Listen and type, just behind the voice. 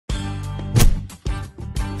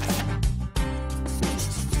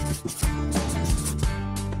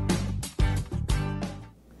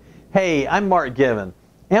Hey, I'm Mark Given,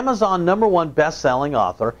 Amazon #1 best-selling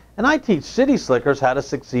author, and I teach city slickers how to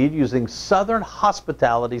succeed using Southern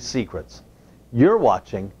hospitality secrets. You're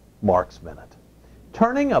watching Mark's Minute.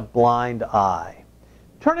 Turning a blind eye.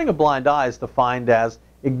 Turning a blind eye is defined as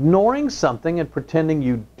ignoring something and pretending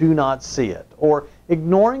you do not see it, or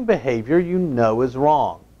ignoring behavior you know is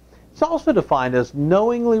wrong. It's also defined as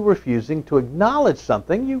knowingly refusing to acknowledge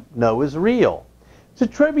something you know is real. It's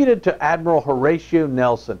attributed to Admiral Horatio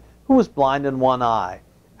Nelson, who was blind in one eye.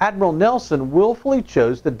 Admiral Nelson willfully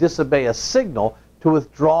chose to disobey a signal to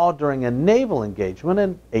withdraw during a naval engagement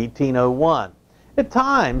in 1801. At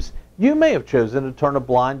times, you may have chosen to turn a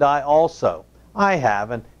blind eye also. I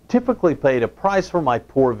have, and typically paid a price for my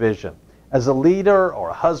poor vision. As a leader or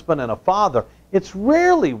a husband and a father, it's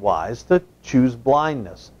rarely wise to choose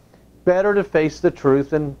blindness. Better to face the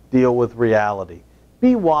truth and deal with reality.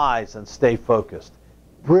 Be wise and stay focused.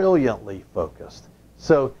 Brilliantly focused.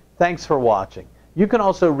 So, thanks for watching. You can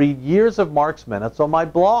also read years of Mark's Minutes on my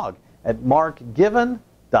blog at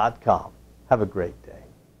markgiven.com. Have a great day.